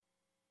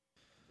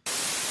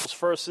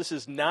first, this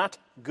is not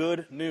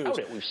good news.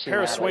 We've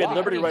Paris seen Wade, that a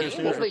Liberty lot. Writers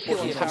News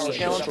reports that the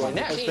challenge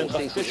has been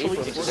officially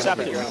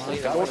accepted.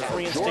 The North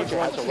Korean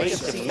state-run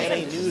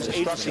KCNA news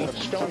agency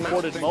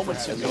reported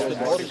moments ago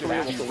that North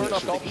Korea will turn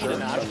up the heat a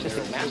notch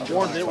and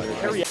warned they will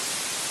carry out.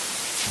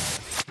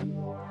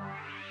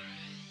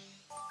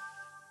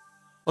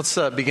 Let's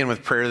begin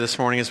with prayer this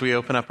morning as we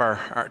open up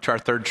our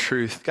third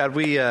truth. God,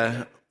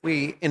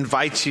 we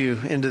invite you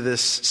into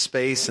this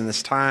space and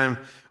this time.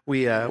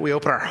 We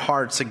open our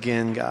hearts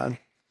again, God,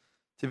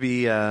 to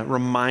be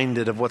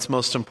reminded of what's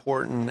most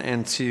important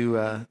and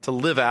to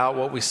live out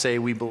what we say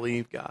we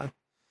believe, God.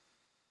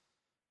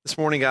 This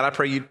morning, God, I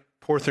pray you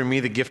pour through me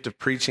the gift of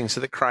preaching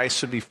so that Christ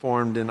should be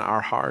formed in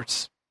our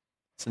hearts.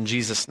 It's in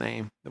Jesus'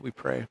 name that we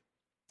pray.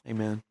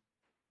 Amen.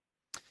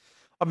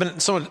 I've been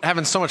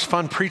having so much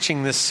fun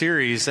preaching this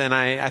series, and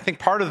I think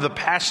part of the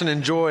passion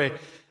and joy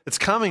that's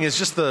coming is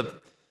just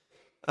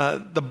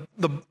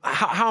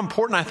how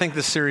important I think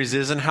this series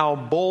is, and how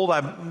boldly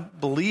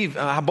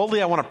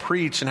I want to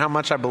preach, and how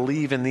much I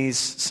believe in these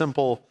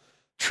simple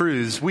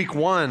truths. Week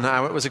 1,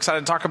 I was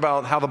excited to talk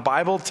about how the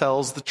Bible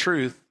tells the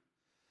truth,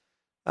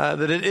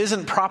 that it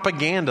isn't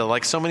propaganda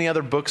like so many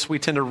other books we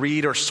tend to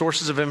read or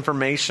sources of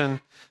information.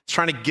 It's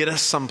trying to get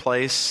us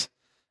someplace.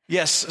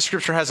 Yes,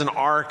 Scripture has an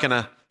arc and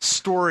a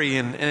story,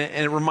 and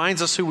it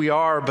reminds us who we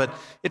are, but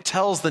it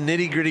tells the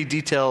nitty-gritty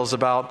details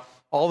about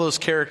all those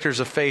characters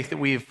of faith that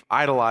we've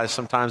idolized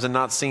sometimes and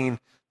not seen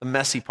the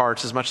messy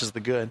parts as much as the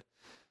good.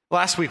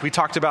 Last week, we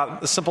talked about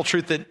the simple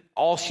truth that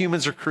all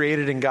humans are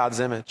created in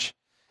God's image,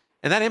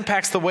 and that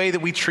impacts the way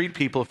that we treat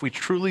people if we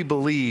truly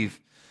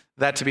believe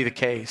that to be the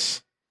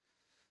case.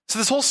 So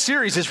this whole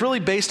series is really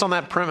based on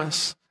that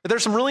premise.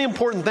 There's some really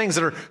important things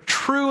that are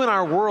true in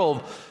our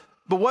world,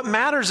 but what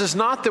matters is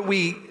not that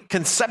we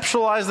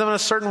conceptualize them in a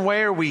certain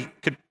way or we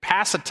could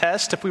pass a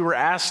test if we were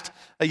asked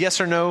a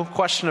yes or no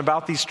question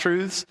about these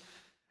truths.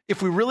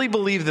 If we really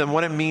believe them,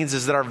 what it means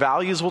is that our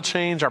values will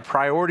change, our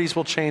priorities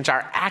will change,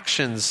 our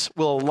actions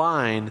will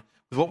align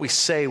with what we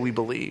say we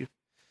believe.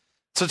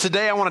 So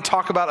today I want to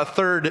talk about a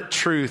third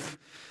truth.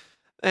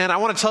 And I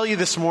want to tell you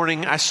this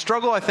morning, I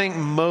struggle, I think,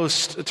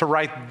 most to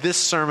write this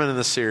sermon in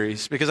the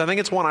series because I think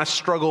it's one I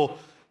struggle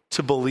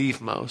to believe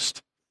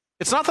most.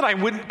 It's not that I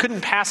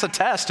couldn't pass a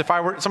test if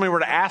somebody were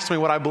to ask me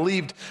what I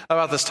believed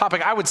about this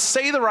topic. I would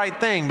say the right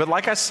thing, but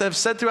like I have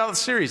said throughout the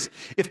series,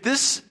 if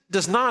this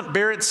does not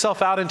bear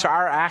itself out into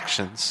our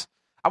actions,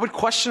 I would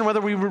question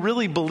whether we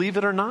really believe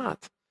it or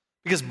not,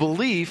 because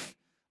belief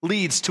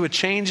leads to a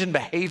change in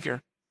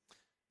behavior.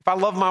 If I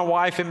love my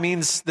wife, it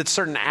means that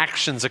certain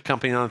actions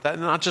accompany that,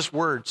 not just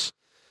words.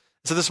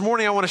 So this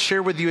morning, I want to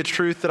share with you a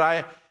truth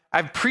that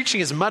I'm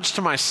preaching as much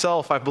to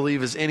myself, I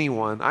believe, as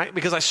anyone,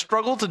 because I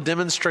struggle to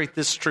demonstrate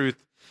this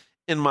truth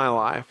in my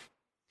life.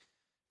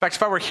 In fact,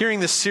 if I were hearing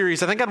this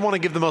series, I think I'd want to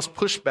give the most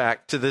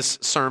pushback to this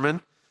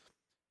sermon.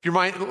 If you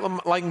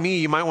might, like me,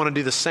 you might want to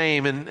do the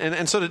same.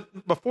 And so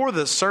before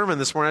the sermon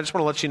this morning, I just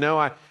want to let you know,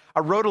 I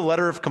wrote a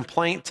letter of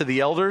complaint to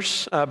the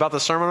elders about the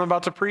sermon I'm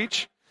about to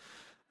preach,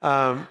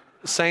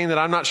 saying that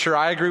I'm not sure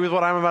I agree with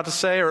what I'm about to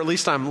say, or at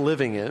least I'm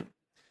living it.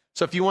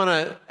 So if you want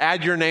to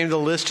add your name to the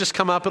list, just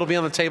come up. It'll be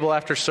on the table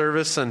after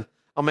service, and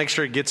I'll make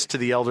sure it gets to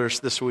the elders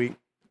this week.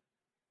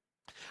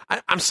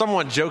 I'm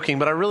somewhat joking,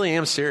 but I really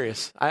am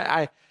serious.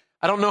 I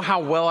don't know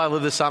how well I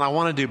live this out. I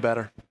want to do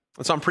better.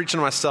 And so I'm preaching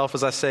to myself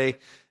as I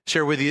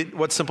share with you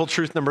what simple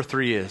truth number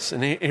 3 is.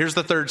 And here's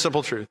the third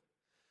simple truth.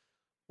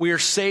 We are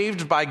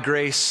saved by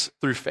grace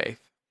through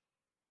faith.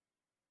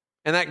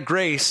 And that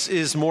grace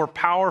is more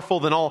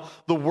powerful than all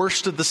the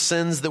worst of the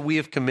sins that we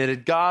have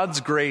committed. God's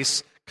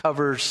grace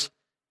covers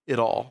it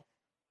all.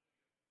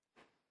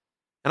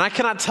 And I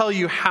cannot tell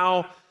you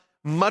how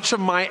much of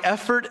my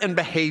effort and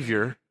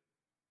behavior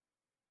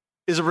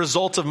is a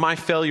result of my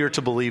failure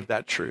to believe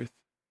that truth.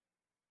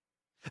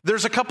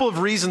 There's a couple of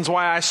reasons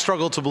why I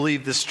struggle to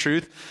believe this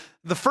truth.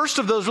 The first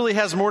of those really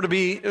has more to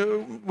be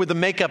with the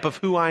makeup of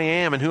who I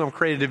am and who I'm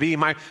created to be.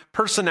 My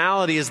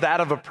personality is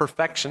that of a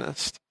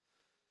perfectionist.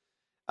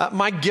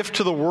 My gift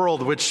to the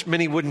world, which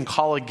many wouldn't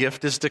call a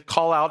gift, is to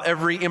call out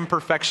every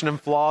imperfection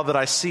and flaw that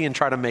I see and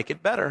try to make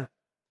it better.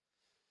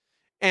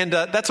 And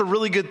that's a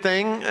really good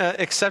thing,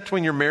 except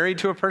when you're married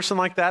to a person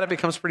like that, it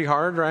becomes pretty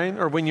hard, right?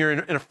 Or when you're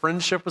in a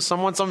friendship with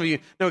someone. Some of you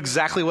know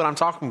exactly what I'm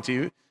talking to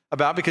you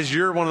about because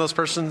you're one of those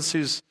persons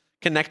who's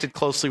connected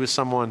closely with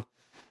someone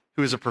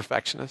who is a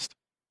perfectionist.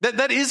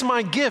 That is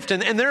my gift.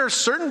 And there are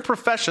certain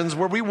professions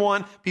where we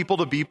want people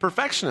to be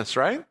perfectionists,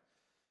 right?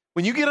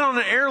 When you get on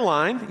an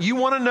airline, you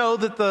want to know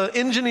that the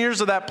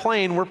engineers of that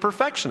plane were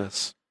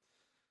perfectionists.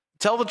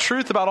 Tell the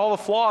truth about all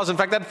the flaws. In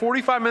fact, that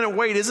 45-minute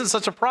wait isn't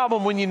such a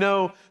problem when you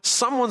know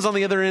someone's on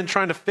the other end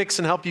trying to fix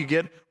and help you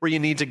get where you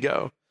need to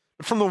go.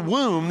 But from the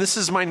womb, this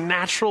is my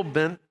natural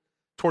bent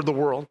toward the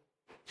world.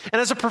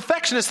 And as a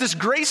perfectionist, this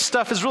grace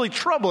stuff is really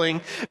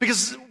troubling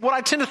because what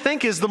I tend to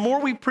think is the more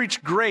we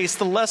preach grace,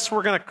 the less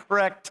we're going to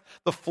correct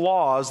the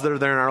flaws that are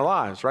there in our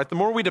lives, right? The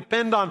more we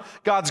depend on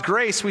God's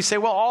grace, we say,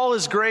 well, all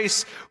is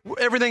grace,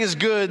 everything is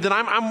good. Then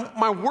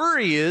my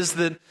worry is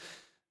that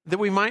that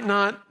we might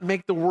not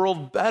make the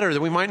world better,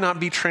 that we might not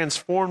be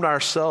transformed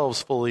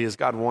ourselves fully as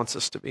God wants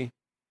us to be.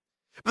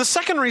 The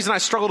second reason I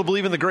struggle to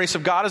believe in the grace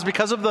of God is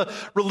because of the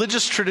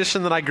religious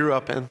tradition that I grew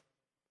up in.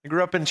 I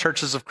grew up in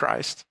churches of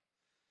Christ.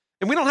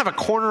 And we don't have a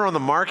corner on the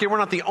market. We're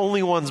not the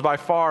only ones by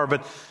far,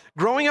 but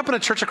growing up in a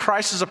church of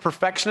Christ as a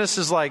perfectionist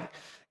is like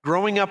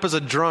growing up as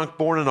a drunk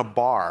born in a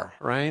bar,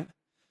 right?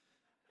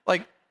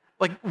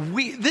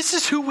 This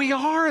is who we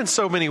are in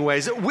so many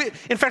ways.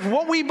 In fact,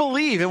 what we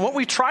believe and what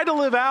we try to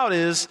live out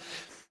is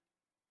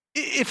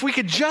if we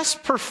could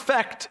just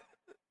perfect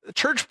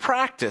church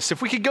practice,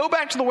 if we could go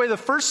back to the way the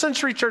first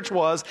century church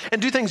was and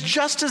do things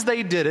just as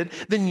they did it,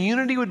 then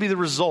unity would be the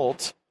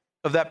result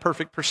of that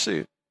perfect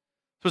pursuit.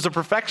 So as a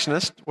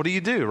perfectionist, what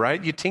do,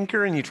 right? You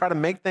tinker and you try to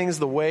make things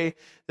the way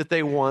that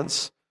they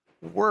once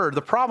were.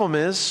 The problem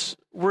is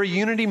we're a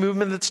unity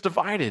movement that's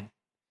divided.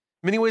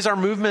 In many ways, our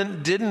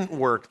movement didn't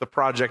work, the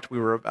project we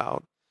were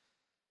about.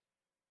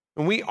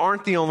 And we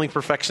aren't the only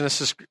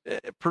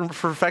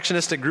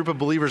perfectionistic group of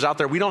believers out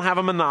there. We don't have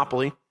a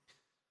monopoly.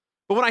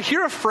 But when I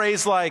hear a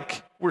phrase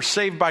like, we're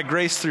saved by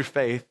grace through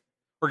faith,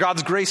 or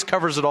God's grace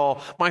covers it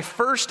all, my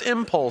first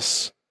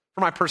impulse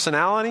for my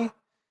personality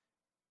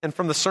and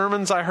from the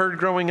sermons I heard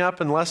growing up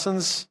and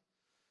lessons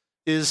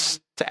is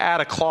to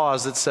add a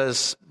clause that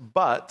says,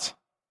 but.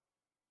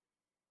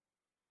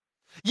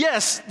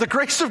 Yes, the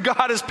grace of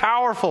God is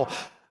powerful,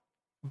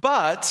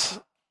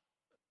 but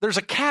there's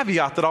a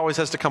caveat that always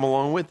has to come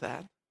along with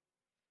that.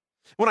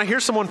 When I hear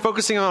someone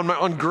focusing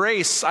on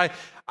grace,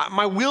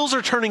 my wheels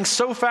are turning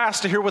so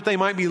fast to hear what they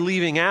might be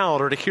leaving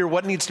out or to hear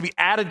what needs to be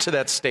added to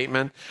that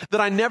statement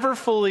that I never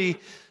fully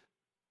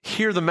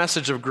hear the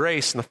message of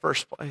grace in the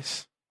first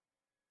place.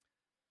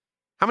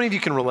 How many of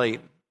you can relate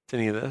to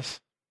any of this?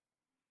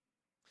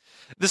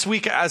 This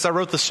week, as I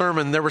wrote the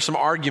sermon, there were some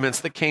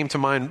arguments that came to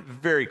mind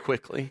very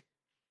quickly.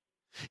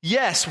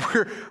 Yes,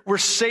 we're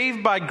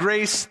saved by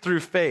grace through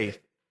faith,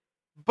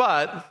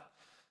 but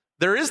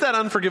there is that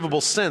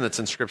unforgivable sin that's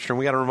in Scripture, and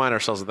we got to remind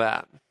ourselves of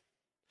that.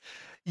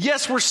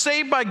 Yes, we're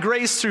saved by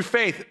grace through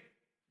faith,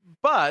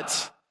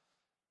 but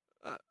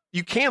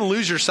you can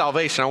lose your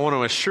salvation. I want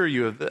to assure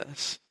you of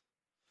this.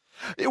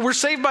 We're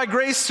saved by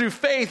grace through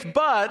faith,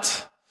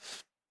 but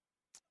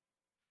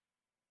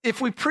if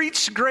we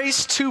preach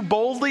grace too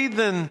boldly,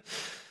 then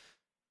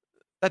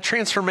that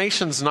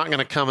transformation's not going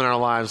to come in our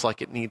lives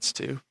like it needs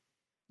to.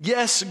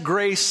 Yes,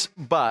 grace,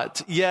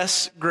 but.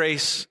 Yes,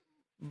 grace,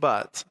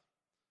 but.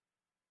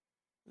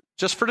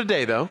 Just for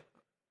today, though,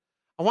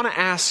 I want to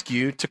ask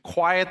you to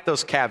quiet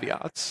those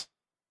caveats.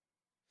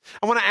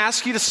 I want to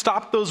ask you to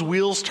stop those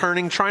wheels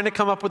turning, trying to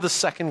come up with a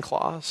second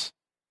clause.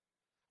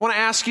 I want to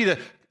ask you to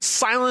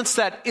silence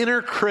that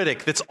inner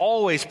critic that's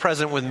always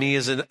present with me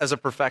as a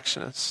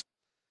perfectionist.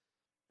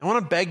 I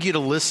want to beg you to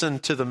listen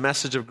to the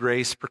message of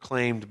grace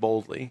proclaimed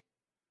boldly,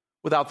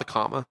 without the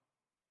comma,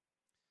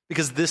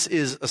 because this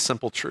is a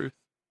simple truth.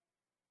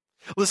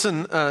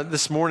 Listen,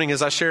 this morning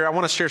as I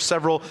want to share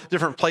several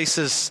different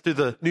places through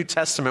the New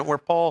Testament where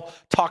Paul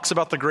talks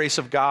about the grace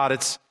of God.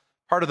 It's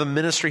part of the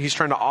ministry he's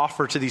trying to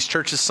offer to these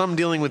churches, some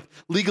dealing with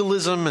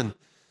legalism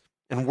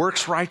and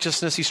works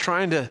righteousness. He's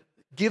trying to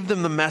give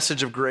them the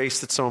message of grace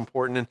that's so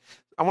important. And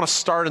I want to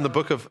start in the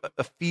book of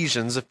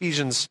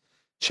Ephesians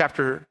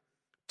chapter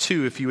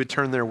 2, if you would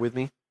turn there with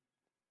me.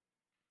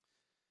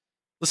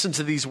 Listen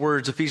to these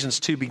words, Ephesians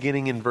 2,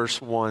 beginning in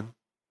verse 1.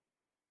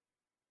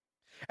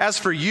 As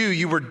for you,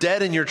 you were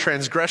dead in your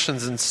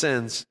transgressions and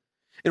sins,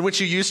 in which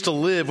you used to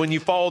live when you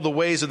followed the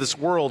ways of this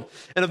world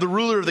and of the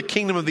ruler of the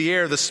kingdom of the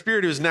air, the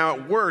spirit who is now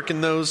at work in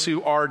those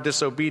who are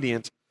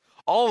disobedient.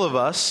 All of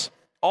us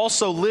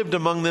also lived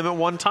among them at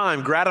one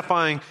time,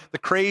 gratifying the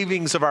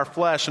cravings of our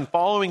flesh and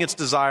following its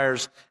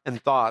desires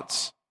and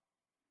thoughts.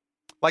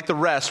 Like the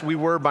rest, we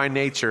were by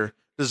nature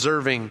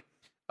deserving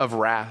of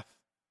wrath.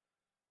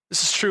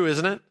 This is true,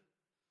 isn't it?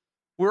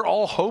 We're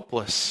all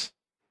hopeless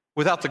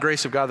without the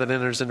grace of God that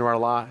enters into our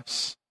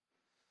lives.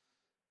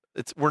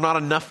 We're not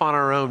enough on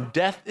our own.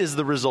 Death is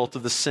the result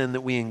of the sin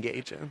that we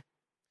engage in.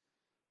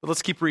 But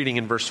let's keep reading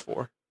in verse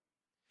 4.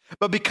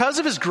 But because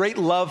of his great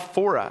love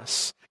for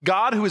us,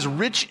 God, who is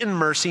rich in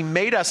mercy,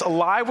 made us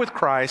alive with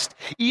Christ,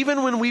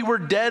 even when we were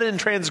dead in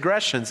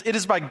transgressions. It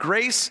is by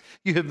grace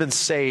you have been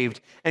saved.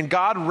 And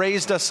God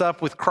raised us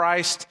up with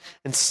Christ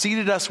and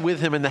seated us with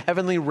him in the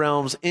heavenly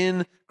realms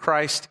in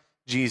Christ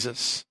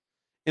Jesus,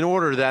 in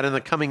order that in the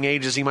coming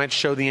ages he might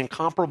show the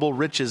incomparable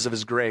riches of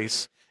his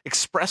grace,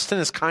 expressed in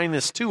his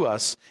kindness to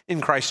us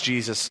in Christ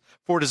Jesus.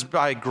 For it is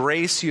by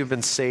grace you have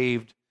been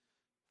saved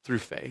through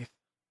faith.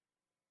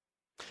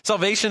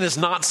 Salvation is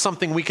not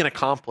something we can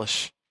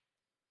accomplish.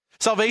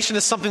 Salvation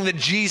is something that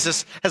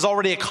Jesus has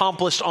already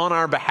accomplished on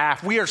our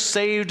behalf. We are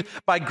saved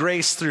by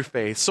grace through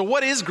faith. So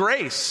what is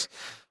grace?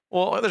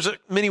 Well, there's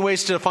many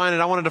ways to define it.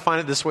 I want to define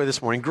it this way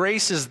this morning.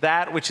 Grace is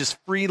that which is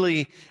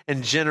freely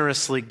and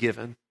generously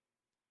given.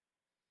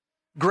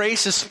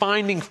 Grace is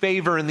finding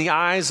favor in the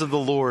eyes of the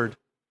Lord.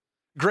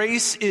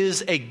 Grace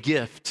is a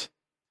gift.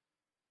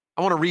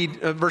 I want to read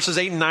verses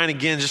 8 and 9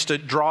 again just to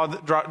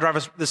drive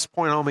us this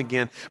point home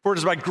again. For it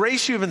is by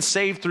grace you have been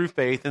saved through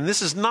faith, and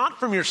this is not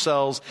from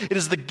yourselves. It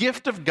is the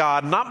gift of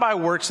God, not by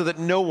works, so that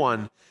no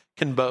one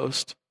can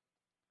boast.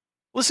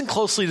 Listen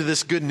closely to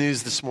this good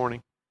news this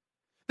morning.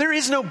 There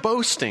is no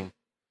boasting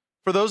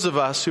for those of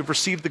us who have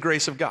received the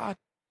grace of God.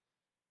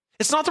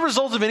 It's not the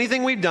result of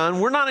anything we've done.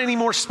 We're not any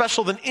more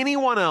special than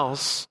anyone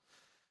else.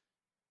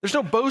 There's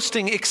no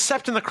boasting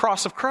except in the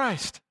cross of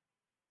Christ.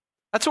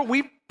 That's what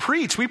we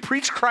preach. We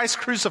preach Christ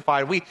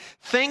crucified. We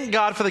thank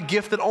God for the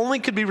gift that only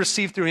could be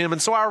received through him.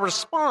 And so our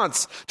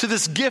response to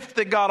this gift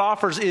that God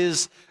offers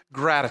is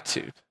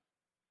gratitude.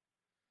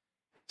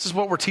 This is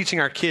what we're teaching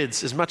our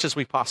kids as much as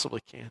we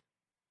possibly can.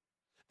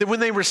 That when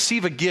they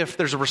receive a gift,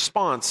 there's a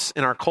response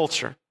in our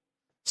culture.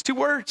 It's 2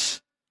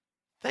 words.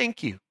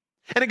 Thank you.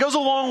 And it goes a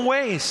long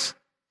ways.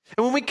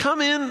 And when we come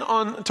in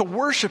to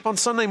worship on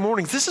Sunday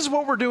mornings, this is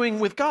what we're doing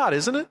with God,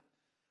 isn't it?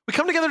 We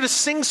come together to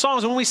sing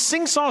songs. And when we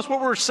sing songs,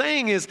 what we're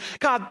saying is,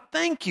 God,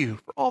 thank you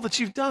for all that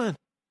you've done.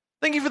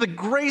 Thank you for the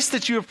grace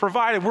that you have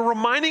provided. We're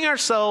reminding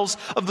ourselves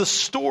of the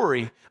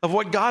story of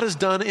what God has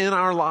done in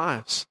our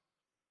lives.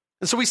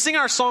 And so we sing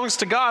our songs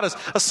to God as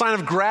a sign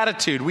of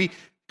gratitude. We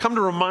come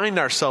to remind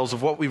ourselves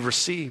of what we've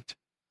received.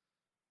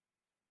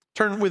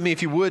 Turn with me,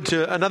 if you would,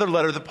 to another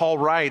letter that Paul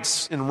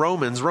writes in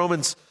Romans.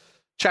 Romans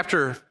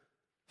chapter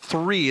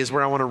 3 is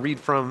where I want to read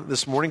from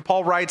this morning.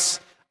 Paul writes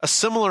a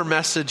similar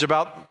message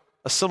about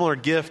a similar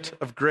gift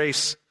of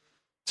grace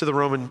to the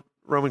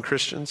Roman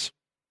Christians.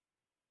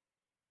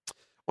 I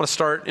want to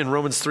start in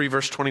Romans 3,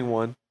 verse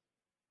 21.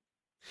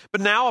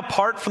 But now,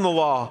 apart from the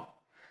law,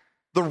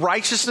 the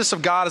righteousness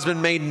of God has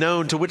been made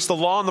known, to which the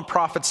law and the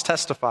prophets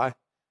testify.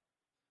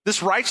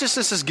 This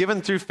righteousness is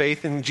given through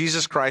faith in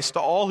Jesus Christ to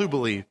all who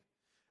believe.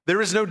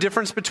 There is no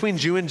difference between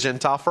Jew and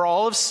Gentile, for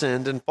all have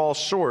sinned and fall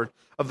short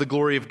of the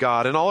glory of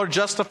God, and all are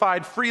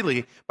justified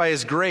freely by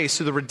his grace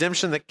through the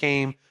redemption that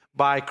came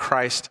by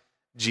Christ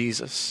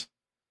Jesus.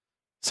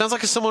 Sounds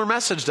like a similar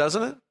message,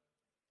 doesn't it?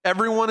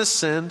 Everyone has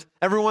sinned.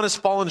 Everyone has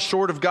fallen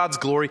short of God's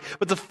glory.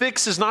 But the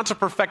fix is not to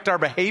perfect our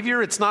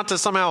behavior. It's not to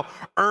somehow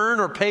earn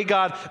or pay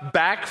God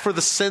back for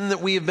the sin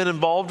that we have been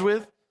involved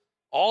with.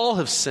 All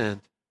have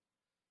sinned.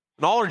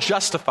 And all are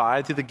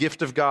justified through the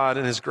gift of God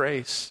and his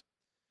grace.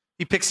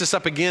 He picks this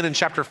up again in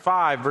chapter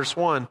 5, verse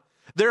 1.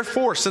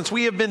 Therefore, since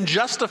we have been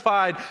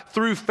justified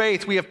through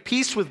faith, we have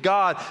peace with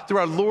God through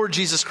our Lord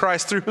Jesus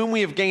Christ, through whom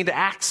we have gained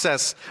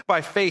access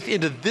by faith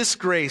into this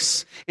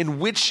grace in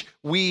which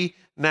we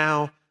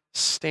now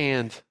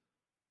stand.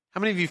 How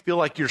many of you feel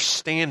like you're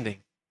standing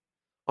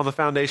on the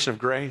foundation of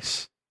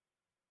grace?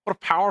 What a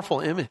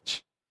powerful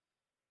image.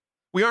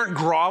 We aren't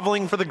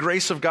groveling for the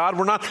grace of God.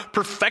 We're not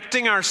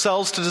perfecting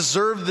ourselves to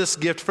deserve this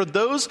gift. For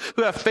those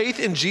who have faith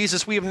in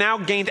Jesus, we have now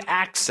gained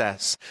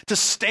access to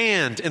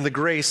stand in the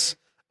grace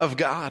of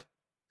God.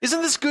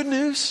 Isn't this good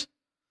news?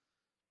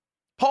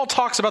 Paul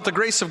talks about the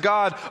grace of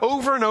God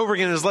over and over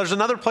again in his letters.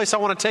 Another place I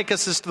want to take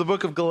us is to the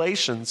book of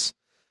Galatians.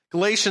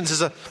 Galatians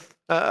is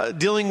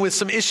dealing with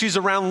some issues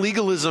around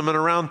legalism and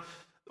around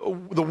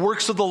the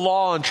works of the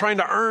law and trying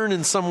to earn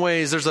in some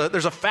ways. There's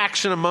a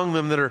faction among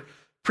them that are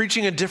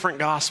preaching a different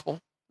gospel.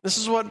 This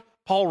is what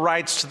Paul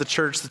writes to the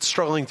church that's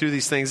struggling through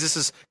these things. This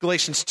is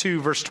Galatians 2,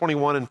 verse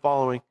 21 and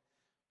following.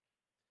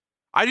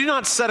 I do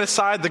not set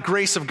aside the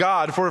grace of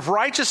God, for if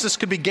righteousness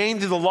could be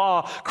gained through the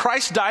law,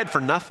 Christ died for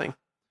nothing.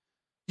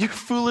 You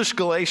foolish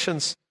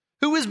Galatians,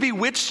 who has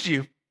bewitched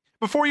you?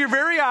 Before your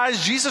very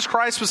eyes, Jesus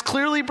Christ was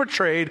clearly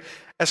portrayed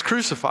as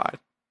crucified.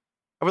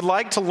 I would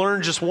like to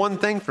learn just one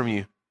thing from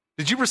you.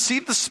 Did you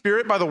receive the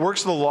Spirit by the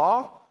works of the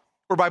law,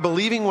 or by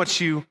believing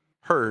what you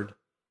heard?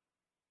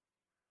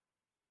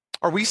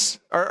 Are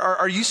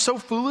you so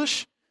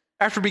foolish?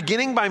 After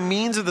beginning by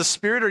means of the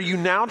Spirit, are you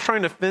now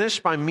trying to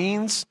finish by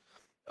means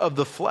of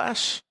the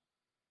flesh?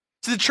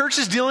 So the church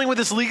is dealing with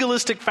this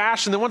legalistic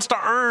fashion that wants to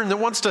earn, that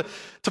wants to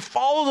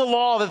follow the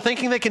law, that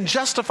thinking they can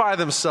justify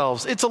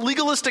themselves. It's a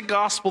legalistic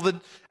gospel that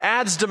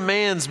adds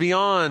demands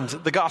beyond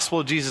the gospel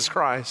of Jesus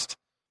Christ.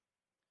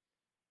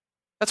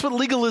 That's what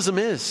legalism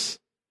is.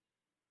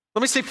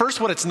 Let me say first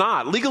what it's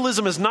not.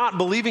 Legalism is not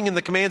believing in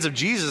the commands of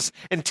Jesus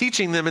and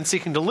teaching them and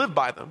seeking to live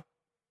by them.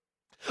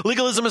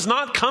 Legalism is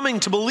not coming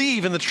to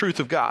believe in the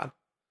truth of God.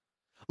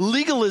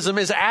 Legalism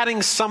is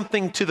adding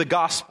something to the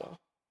gospel.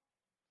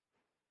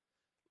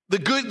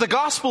 The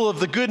gospel of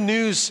the good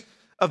news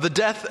of the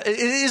death, it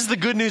is the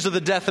good news of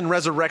the death and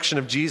resurrection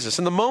of Jesus.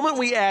 And the moment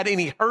we add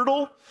any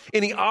hurdle,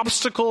 any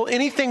obstacle,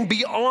 anything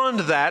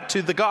beyond that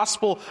to the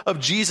gospel of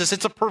Jesus,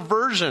 it's a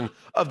perversion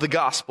of the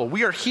gospel.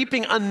 We are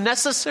heaping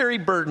unnecessary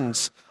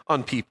burdens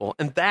on people,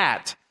 and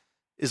that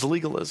is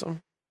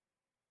legalism.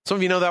 Some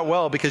of you know that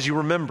well because you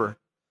remember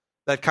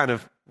that kind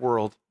of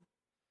world.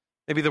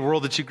 Maybe the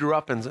world that you grew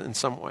up in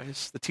some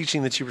ways, the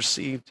teaching that you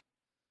received.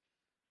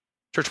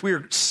 Church, we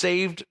are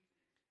saved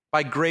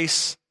by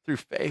grace through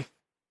faith.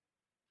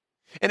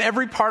 And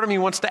every part of me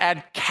wants to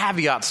add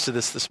caveats to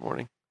this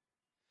morning.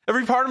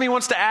 Every part of me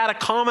wants to add a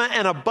comma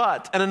and a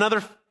but and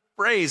another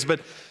phrase, but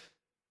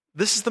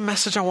This is the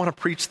message I want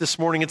to preach this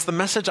morning. It's the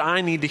message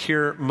I need to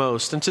hear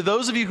most. And to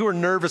those of you who are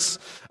nervous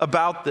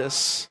about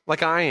this,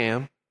 like I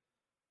am,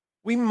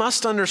 we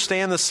must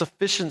understand the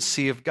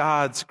sufficiency of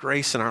God's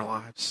grace in our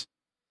lives.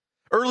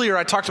 Earlier,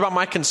 I talked about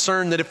my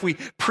concern that if we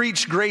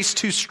preach grace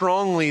too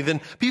strongly,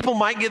 then people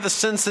might get the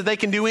sense that they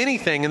can do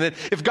anything, and that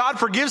if God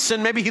forgives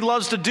sin, maybe he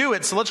loves to do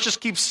it, so let's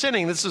just keep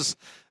sinning. This is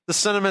the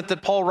sentiment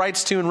that Paul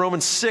writes to in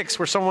Romans 6,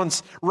 where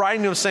someone's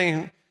writing to him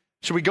saying,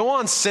 should we go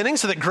on sinning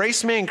so that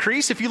grace may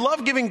increase? If you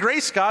love giving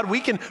grace, God,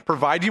 we can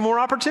provide you more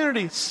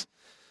opportunities.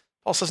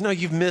 Paul says, no,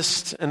 you've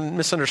missed and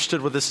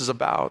misunderstood what this is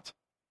about.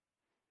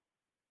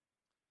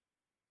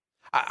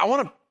 I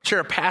want to share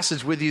a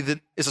passage with you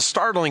that is a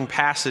startling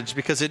passage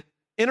because it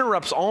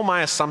interrupts all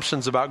my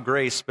assumptions about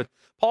grace. But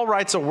Paul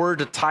writes a word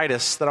to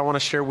Titus that I want to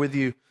share with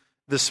you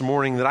this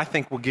morning that I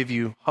think will give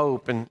you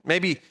hope and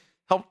maybe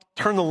help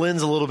turn the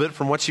lens a little bit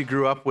from what you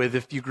grew up with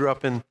if you grew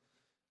up in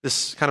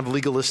this kind of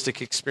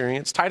legalistic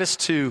experience. Titus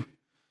 2,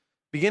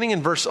 beginning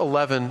in verse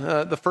 11.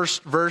 The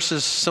first verse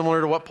is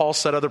similar to what Paul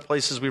said other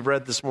places we've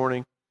read this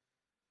morning.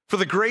 For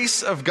the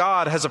grace of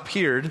God has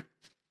appeared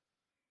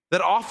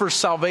that offers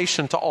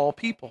salvation to all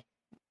people.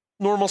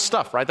 Normal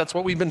stuff, right? That's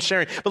what we've been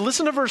sharing. But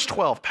listen to verse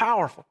 12,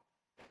 powerful.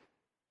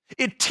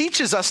 It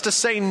teaches us to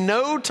say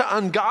no to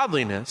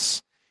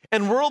ungodliness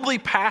and worldly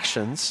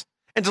passions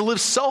and to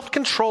live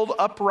self-controlled,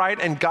 upright,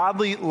 and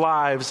godly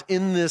lives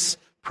in this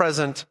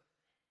present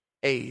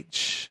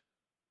age.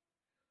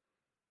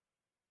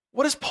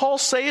 What does Paul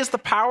say is the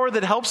power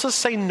that helps us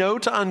say no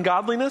to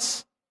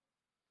ungodliness?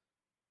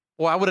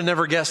 Well, I would have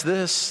never guessed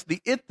this.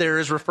 The it there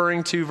is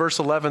referring to verse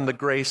 11, the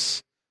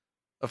grace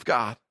of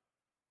God.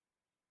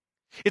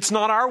 It's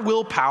not our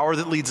willpower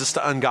that leads us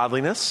to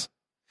ungodliness.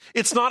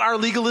 It's not our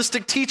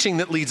legalistic teaching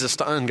that leads us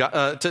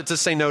to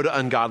say no to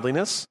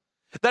ungodliness.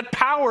 That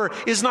power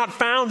is not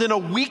found in a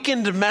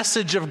weakened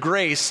message of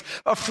grace,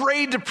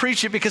 afraid to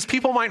preach it because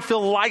people might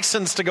feel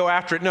licensed to go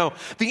after it. No,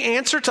 the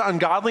answer to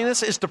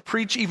ungodliness is to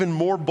preach even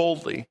more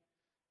boldly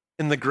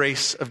in the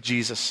grace of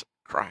Jesus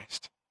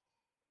Christ.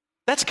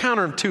 That's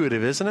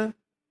counterintuitive, isn't it?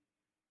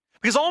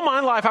 Because all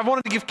my life I've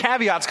wanted to give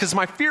caveats because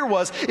my fear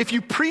was if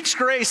you preach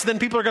grace, then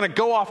people are going to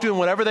go off doing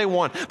whatever they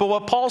want. But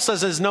what Paul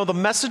says is, no, the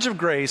message of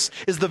grace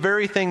is the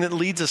very thing that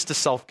leads us to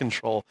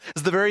self-control.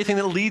 Is the very thing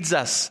that leads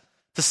us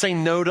to say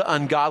no to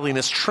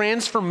ungodliness.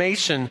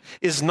 Transformation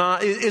is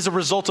a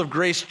result of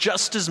grace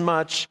just as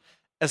much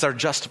as our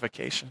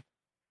justification.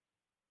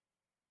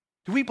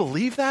 Do we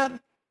believe that?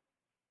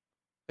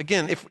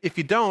 Again, if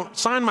you don't,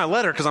 sign my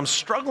letter because I'm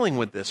struggling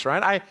with this,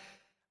 right?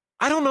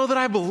 I don't know that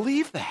I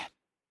believe that.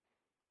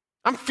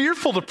 I'm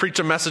fearful to preach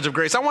a message of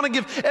grace. I want to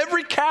give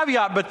every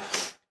caveat, but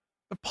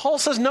Paul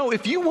says, no,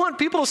 if you want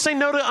people to say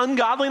no to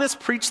ungodliness,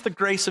 preach the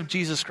grace of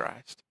Jesus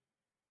Christ.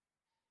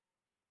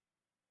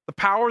 The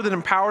power that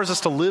empowers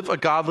us to live a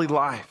godly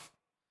life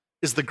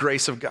is the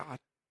grace of God.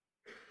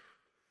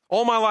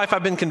 All my life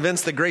I've been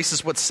convinced that grace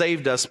is what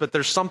saved us, but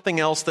there's something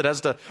else that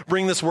has to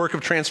bring this work of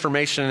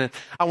transformation. And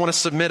I want to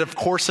submit, of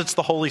course, it's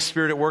the Holy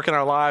Spirit at work in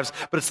our lives,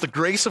 but it's the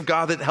grace of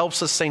God that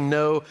helps us say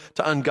no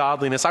to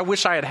ungodliness. I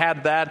wish I had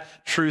had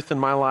that truth in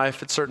my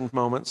life at certain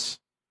moments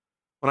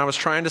when I was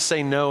trying to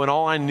say no, and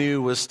all I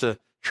knew was to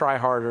try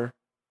harder.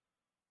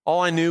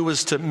 All I knew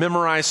was to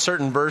memorize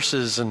certain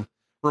verses and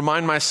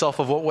remind myself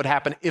of what would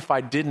happen if I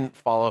didn't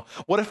follow.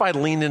 What if I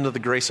leaned into the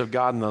grace of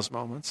God in those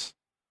moments?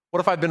 What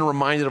if I'd been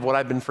reminded of what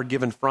I'd been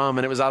forgiven from,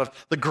 and it was out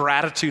of the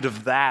gratitude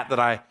of that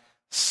I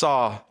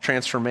saw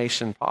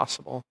transformation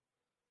possible?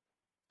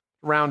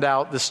 To round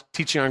out this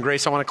teaching on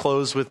grace, I want to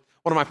close with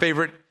one of my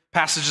favorite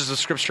passages of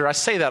Scripture. I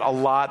say that a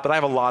lot, but I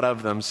have a lot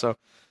of them.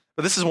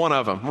 But this is one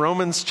of them.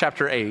 Romans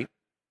chapter 8.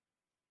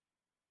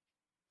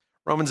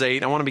 Romans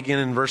 8, I want to begin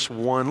in verse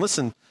 1.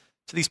 Listen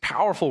to these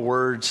powerful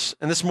words.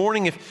 And this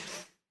morning,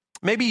 if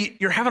maybe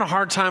you're having a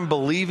hard time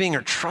believing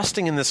or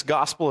trusting in this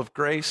gospel of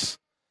grace,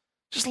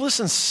 just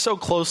listen so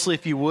closely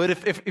if you would.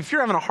 If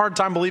you're having a hard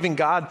time believing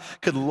God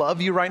could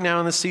love you right now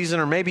in this season,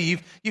 or maybe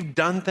you've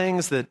done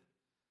things that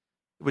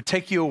would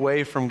take you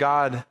away from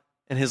God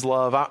and his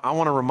love, I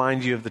want to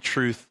remind you of the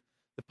truth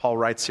that Paul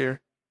writes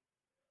here.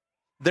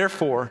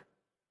 Therefore,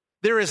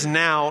 there is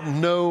now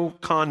no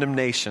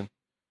condemnation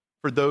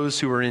for those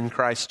who are in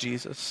Christ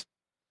Jesus.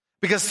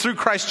 Because through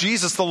Christ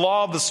Jesus, the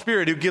law of the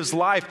Spirit who gives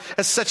life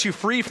has set you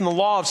free from the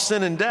law of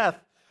sin and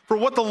death. For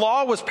what the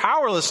law was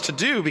powerless to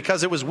do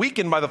because it was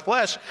weakened by the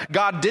flesh,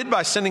 God did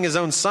by sending his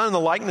own Son in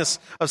the likeness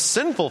of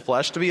sinful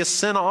flesh to be a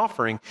sin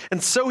offering.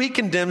 And so he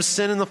condemns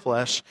sin in the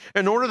flesh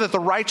in order that the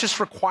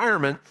righteous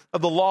requirement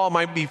of the law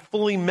might be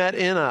fully met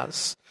in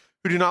us,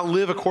 who do not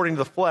live according to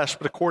the flesh,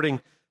 but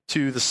according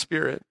to the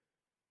Spirit.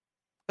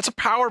 That's a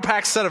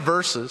power-packed set of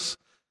verses.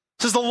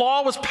 It says the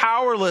law was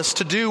powerless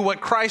to do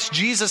what Christ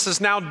Jesus has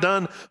now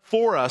done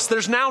for us.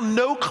 There's now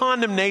no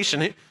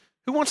condemnation.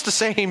 Who wants to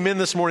say amen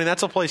this morning?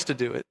 That's a place to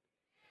do it.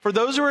 For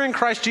those who are in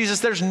Christ Jesus,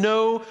 there's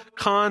no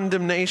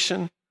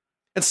condemnation.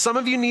 And some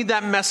of you need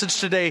that message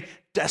today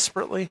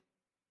desperately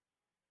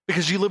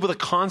because you live with a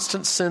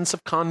constant sense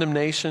of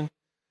condemnation.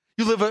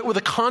 You live with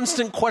a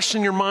constant question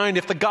in your mind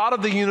if the God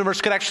of the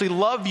universe could actually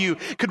love you,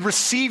 could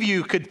receive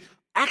you, could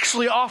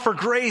actually offer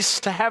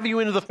grace to have you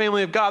into the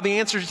family of God. The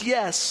answer is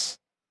yes.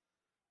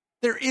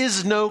 There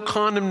is no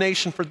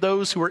condemnation for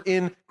those who are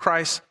in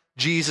Christ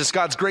Jesus.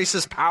 God's grace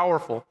is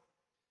powerful.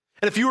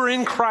 And if you are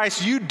in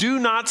Christ, you do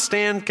not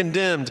stand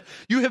condemned.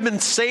 You have been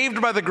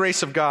saved by the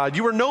grace of God.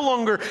 You are no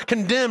longer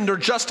condemned or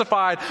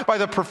justified by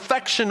the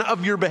perfection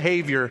of your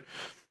behavior.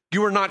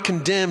 You are not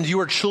condemned.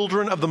 You are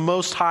children of the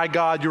Most High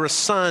God. You're a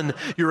son.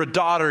 You're a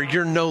daughter.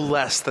 You're no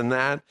less than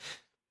that.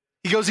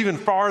 He goes even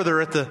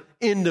farther at the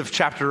end of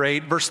chapter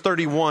 8, verse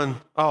 31.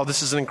 Oh,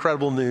 this is an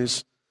incredible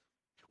news.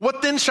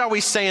 What then shall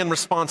we say in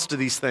response to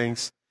these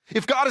things?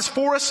 If God is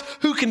for us,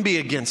 who can be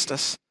against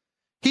us?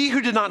 He who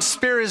did not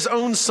spare his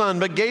own son,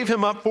 but gave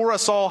him up for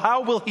us all,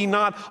 how will he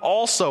not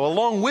also,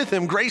 along with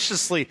him,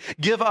 graciously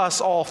give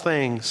us all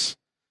things?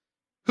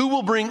 Who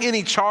will bring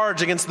any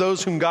charge against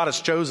those whom God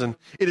has chosen?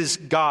 It is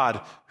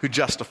God who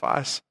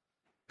justifies.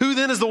 Who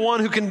then is the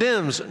one who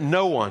condemns?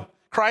 No one.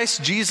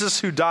 Christ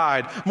Jesus, who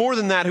died, more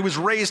than that, who was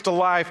raised to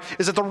life,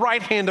 is at the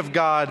right hand of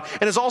God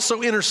and is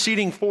also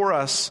interceding for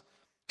us.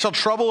 Shall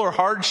trouble or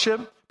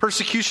hardship,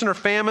 persecution or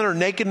famine or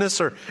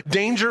nakedness or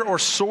danger or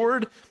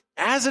sword?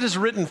 As it is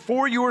written,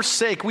 for your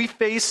sake we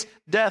face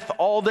death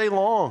all day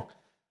long.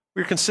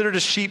 We are considered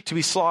as sheep to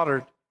be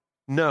slaughtered.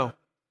 No.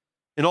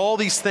 In all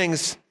these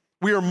things,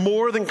 we are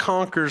more than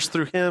conquerors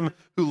through him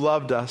who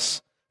loved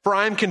us. For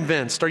I am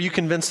convinced, are you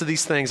convinced of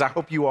these things? I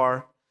hope you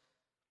are.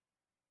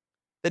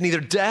 That neither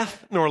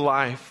death nor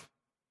life,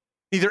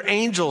 neither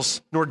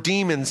angels nor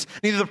demons,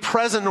 neither the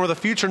present nor the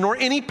future, nor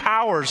any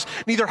powers,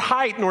 neither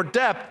height nor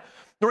depth,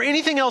 nor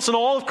anything else in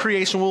all of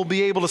creation will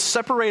be able to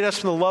separate us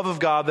from the love of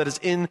God that is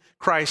in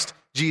Christ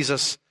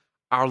Jesus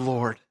our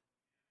Lord.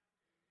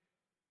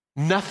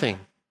 Nothing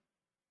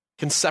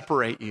can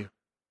separate you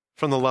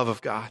from the love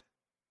of God.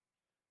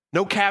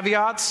 No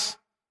caveats,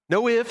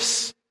 no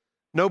ifs,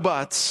 no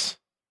buts.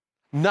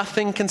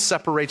 Nothing can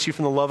separate you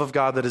from the love of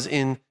God that is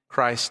in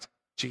Christ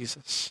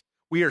Jesus.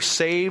 We are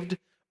saved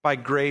by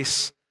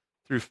grace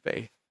through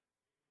faith.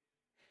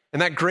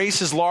 And that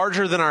grace is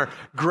larger than our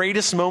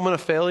greatest moment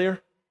of failure.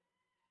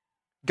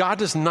 God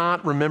does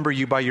not remember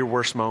you by your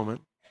worst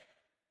moment.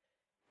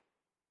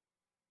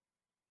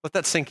 Let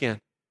that sink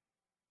in.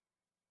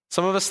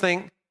 Some of us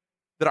think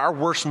that our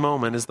worst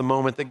moment is the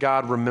moment that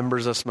God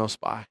remembers us most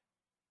by.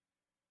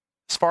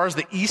 As far as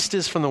the east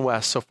is from the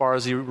west, so far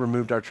as he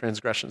removed our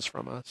transgressions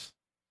from us.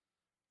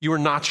 You are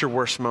not your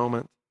worst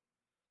moment.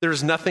 There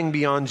is nothing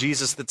beyond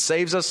Jesus that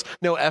saves us,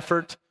 no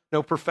effort,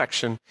 no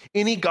perfection.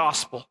 Any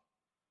gospel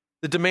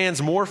that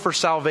demands more for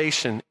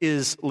salvation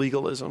is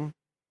legalism.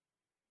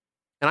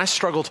 And I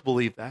struggle to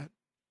believe that.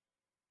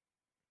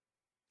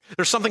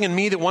 There's something in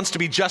me that wants to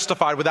be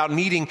justified without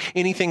needing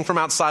anything from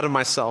outside of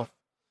myself.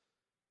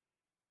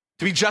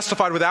 To be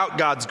justified without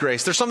God's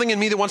grace. There's something in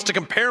me that wants to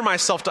compare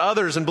myself to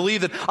others and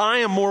believe that I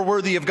am more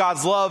worthy of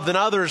God's love than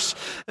others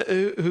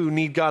who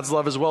need God's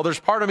love as well. There's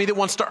part of me that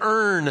wants to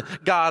earn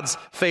God's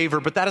favor,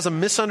 but that is a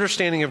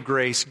misunderstanding of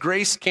grace.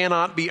 Grace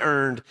cannot be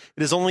earned.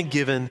 It is only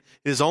given.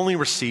 It is only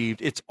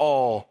received. It's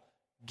all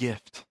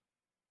gift.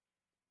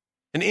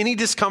 And any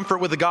discomfort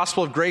with the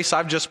gospel of grace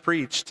I've just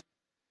preached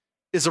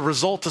is a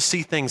result to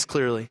see things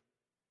clearly.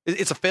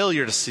 It's a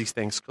failure to see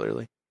things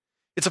clearly.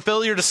 It's a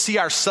failure to see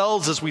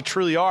ourselves as we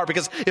truly are.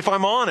 Because if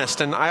I'm honest,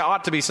 and I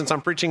ought to be since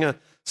I'm preaching a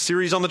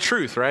series on the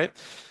truth, right?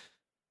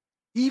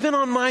 Even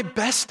on my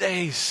best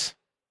days,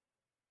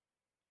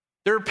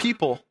 there are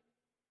people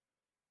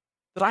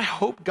that I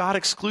hope God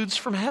excludes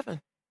from heaven.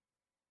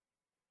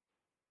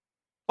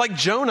 Like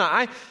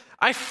Jonah,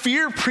 I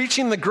fear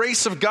preaching the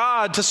grace of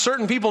God to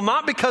certain people,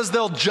 not because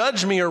they'll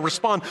judge me or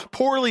respond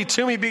poorly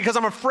to me, because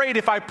I'm afraid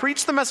if I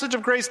preach the message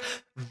of grace,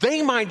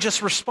 they might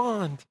just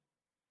respond.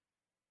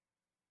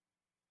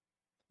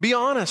 Be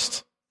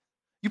honest.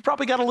 You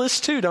probably got a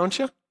list too, don't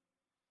you?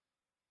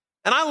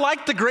 And I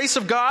like the grace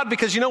of God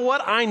because you know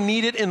what? I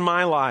need it in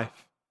my life.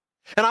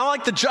 And I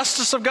like the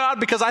justice of God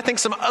because I think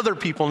some other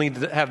people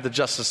need to have the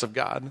justice of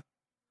God. I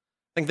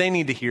think they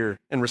need to hear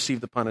and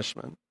receive the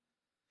punishment.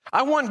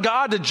 I want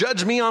God to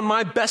judge me on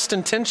my best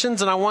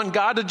intentions, and I want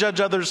God to judge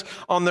others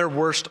on their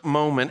worst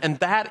moment. And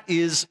that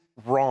is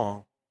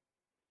wrong.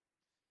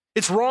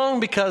 It's wrong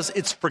because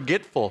it's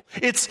forgetful.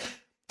 It's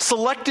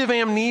selective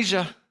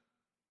amnesia.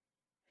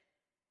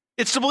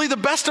 It's to believe the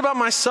best about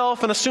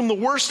myself and assume the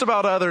worst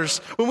about others.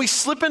 When we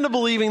slip into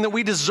believing that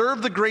we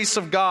deserve the grace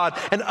of God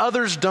and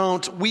others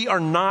don't, we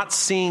are not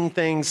seeing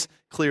things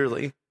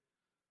clearly.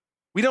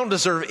 We don't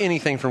deserve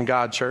anything from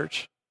God,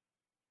 church.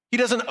 He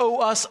doesn't owe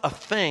us a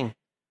thing.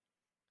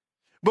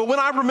 But when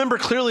I remember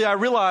clearly, I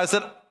realize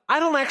that I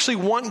don't actually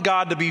want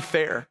God to be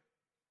fair.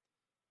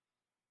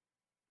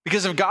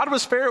 Because if God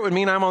was fair, it would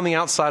mean I'm on the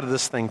outside of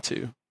this thing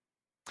too.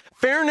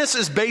 Fairness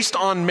is based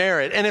on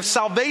merit. And if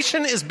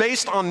salvation is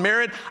based on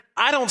merit,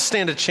 I don't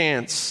stand a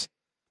chance.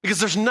 Because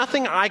there's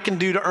nothing I can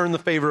do to earn the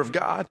favor of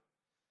God.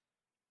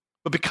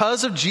 But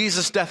because of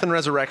Jesus' death and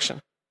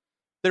resurrection,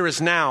 there is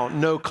now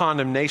no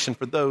condemnation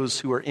for those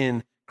who are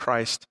in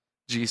Christ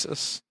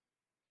Jesus.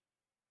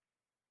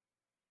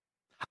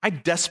 I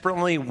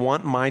desperately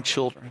want my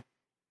children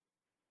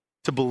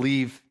to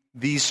believe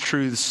these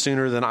truths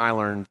sooner than I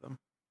learned them.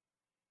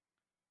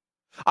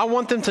 I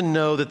want them to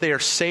know that they are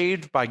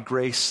saved by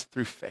grace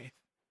through faith.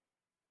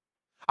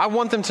 I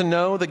want them to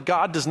know that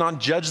God does not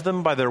judge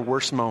them by their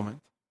worst moment.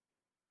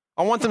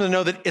 I want them to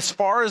know that as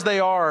far as they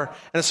are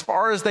and as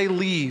far as they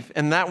leave,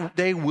 and that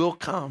day will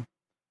come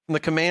from the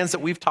commands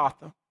that we've taught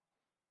them,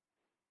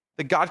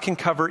 that God can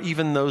cover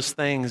even those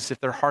things if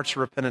their hearts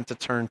are repentant to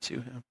turn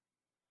to him.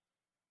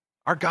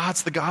 Our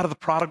God's the God of the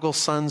prodigal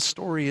son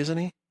story, isn't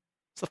he?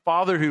 It's the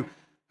Father who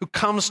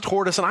comes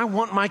toward us, and I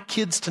want my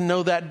kids to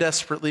know that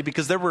desperately,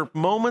 because there were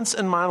moments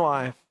in my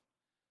life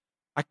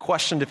I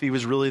questioned if he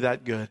was really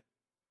that good.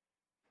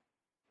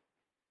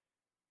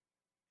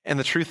 And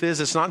the truth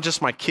is, it's not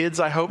just my kids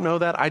I hope know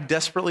that. I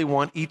desperately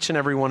want each and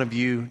every one of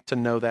you to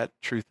know that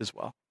truth as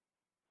well.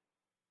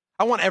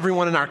 I want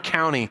everyone in our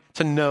county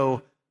to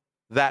know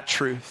that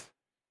truth.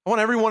 I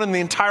want everyone in the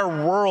entire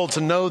world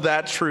to know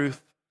that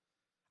truth.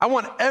 I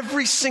want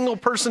every single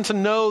person to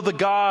know the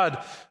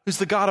God who's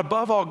the God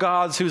above all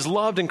gods, who's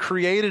loved and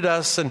created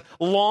us and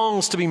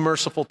longs to be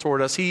merciful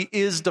toward us. He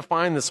is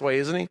defined this way,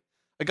 isn't he?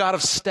 A God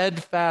of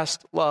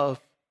steadfast love.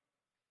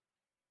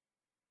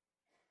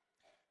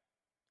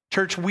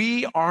 Church,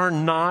 we are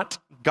not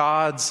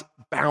God's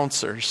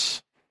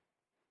bouncers.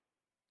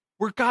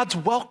 We're God's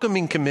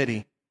welcoming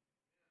committee.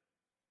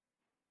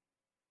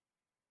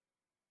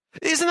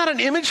 Isn't that an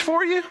image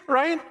for you,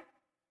 right?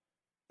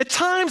 At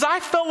times, I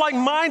felt like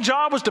my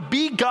job was to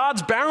be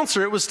God's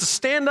bouncer. It was to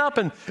stand up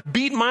and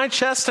beat my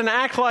chest and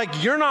act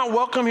like you're not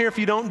welcome here if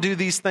you don't do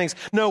these things.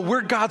 No,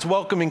 we're God's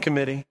welcoming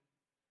committee.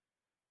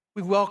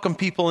 We welcome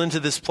people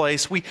into this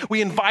place. We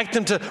invite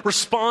them to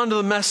respond to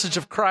the message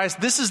of Christ.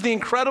 This is the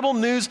incredible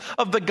news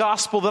of the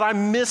gospel that I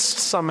missed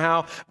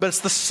somehow, but it's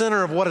the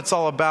center of what it's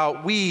all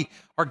about. We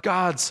are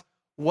God's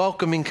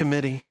welcoming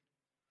committee.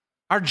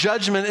 Our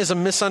judgment is a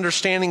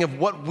misunderstanding of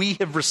what we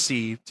have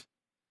received.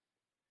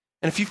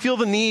 And if you feel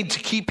the need to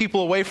keep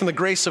people away from the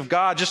grace of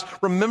God, just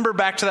remember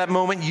back to that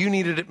moment you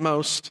needed it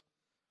most.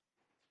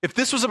 If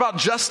this was about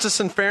justice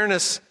and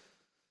fairness,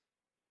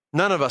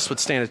 none of us would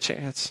stand a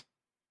chance.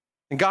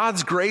 And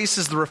God's grace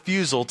is the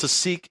refusal to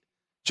seek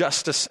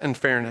justice and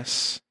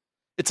fairness.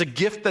 It's a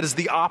gift that is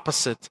the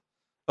opposite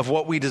of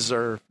what we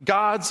deserve.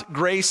 God's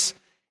grace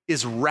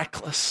is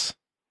reckless.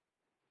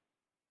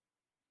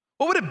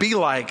 What would it be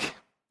like?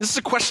 This is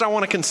a question I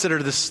want to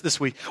consider this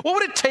week. What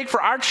would it take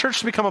for our church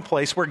to become a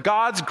place where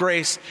God's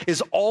grace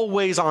is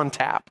always on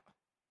tap?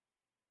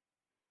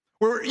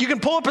 Where you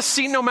can pull up a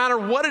seat no matter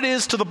what it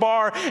is to the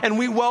bar, and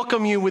we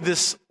welcome you with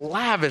this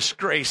lavish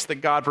grace that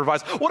God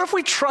provides. What if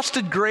we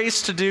trusted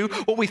grace to do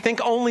what we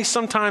think only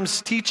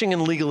sometimes teaching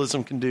and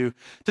legalism can do?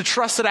 To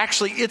trust that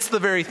actually it's the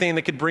very thing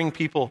that could bring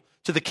people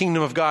to the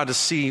kingdom of God to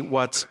see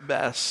what's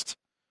best.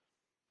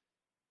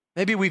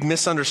 Maybe we've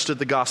misunderstood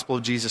the gospel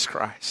of Jesus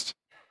Christ.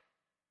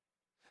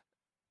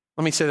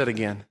 Let me say that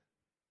again.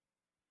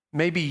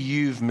 Maybe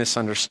you've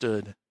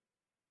misunderstood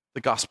the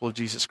gospel of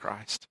Jesus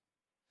Christ.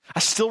 I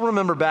still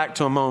remember back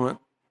to a moment.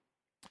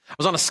 I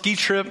was on a ski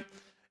trip.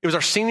 It was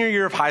our senior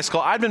year of high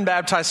school. I'd been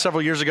baptized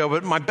several years ago,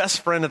 but my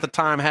best friend at the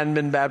time hadn't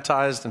been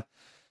baptized. And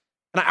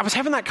I was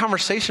having that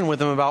conversation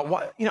with him about,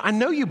 what, I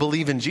know you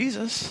believe in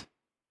Jesus.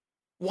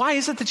 Why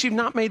is it that you've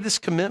not made this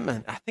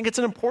commitment? I think it's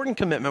an important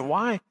commitment.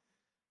 Why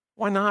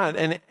not?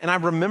 And I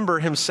remember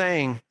him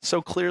saying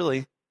so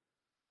clearly,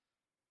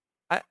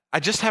 I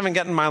just haven't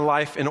gotten my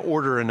life in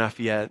order enough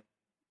yet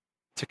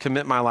to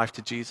commit my life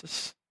to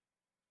Jesus.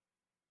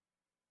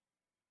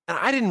 And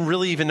I didn't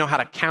really even know how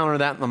to counter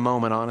that in the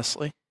moment,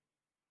 honestly.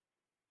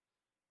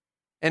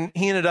 And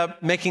he ended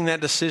up making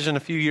that decision a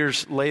few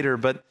years later.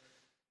 But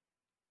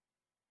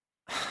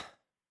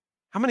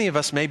how many of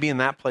us may be in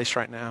that place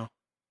right now?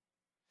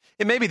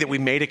 It may be that we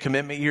made a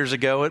commitment years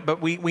ago, but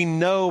we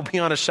know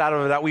beyond a shadow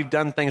of a doubt we've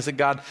done things that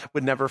God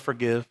would never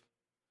forgive.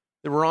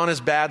 That we're on his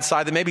bad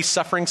side, that maybe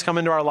suffering's come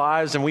into our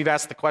lives and we've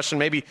asked the question,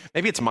 maybe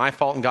it's my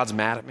fault and God's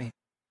mad at me.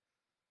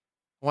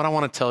 What I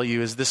want to tell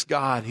you is this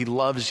God, he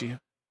loves you.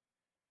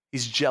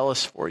 He's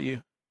jealous for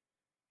you.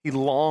 He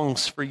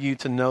longs for you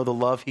to know the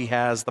love he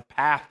has, the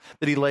path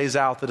that he lays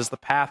out that is the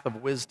path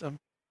of wisdom.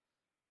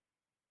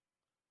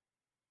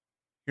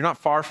 You're not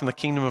far from the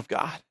kingdom of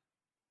God.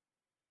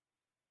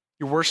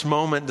 Your worst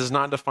moment does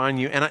not define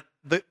you. And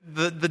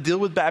the deal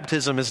with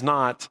baptism is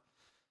not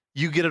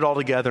you get it all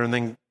together and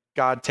then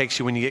God takes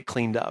you when you get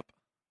cleaned up.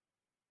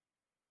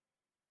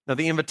 Now,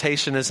 the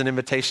invitation is an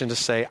invitation to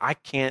say, I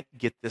can't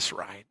get this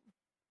right.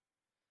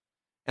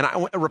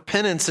 And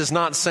repentance is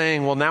not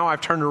saying, well, now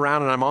I've turned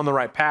around and I'm on the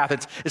right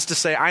path. It's to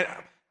say,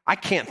 I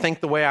can't think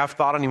the way I've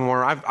thought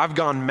anymore. I've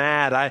gone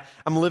mad.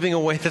 I'm living a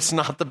way that's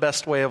not the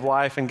best way of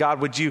life. And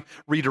God, would you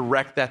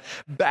redirect that?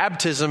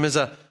 Baptism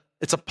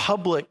it's a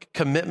public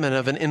commitment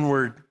of an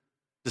inward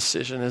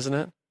decision, isn't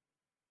it?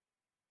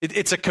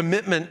 It's a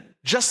commitment,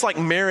 just like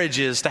marriage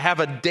is, to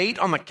have a date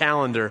on the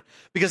calendar.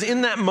 Because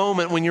in that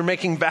moment, when you're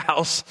making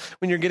vows,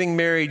 when you're getting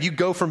married, you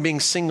go from being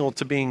single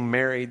to being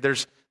married.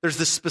 There's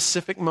this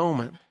specific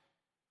moment.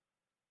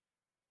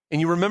 And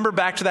you remember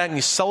back to that and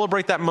you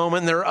celebrate that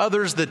moment. And there are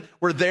others that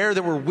were there,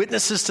 that were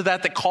witnesses to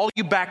that call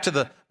you back to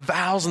the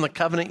vows and the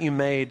covenant you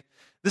made.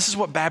 This is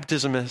what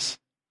baptism is.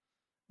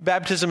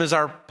 Baptism is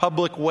our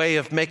public way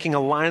of making a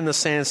line in the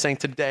sand and saying,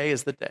 today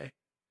is the day.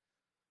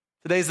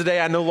 Today's the day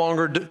I no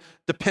longer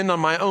depend on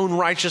my own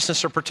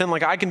righteousness or pretend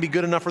like I can be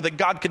good enough or that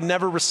God could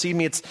never receive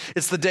me.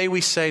 It's the day we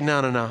say,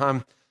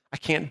 no, I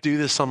can't do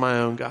this on my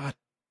own, God.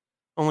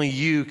 Only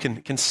you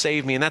can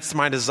save me. And that's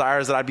my desire,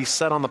 is that I'd be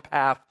set on the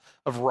path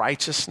of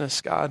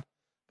righteousness, God.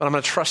 But I'm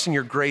going to trust in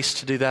your grace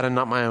to do that and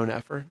not my own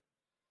effort.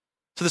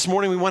 So this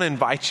morning we want to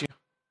invite you.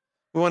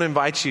 We want to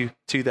invite you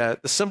to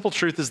that. The simple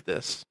truth is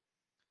this.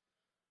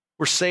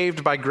 We're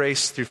saved by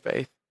grace through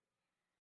faith.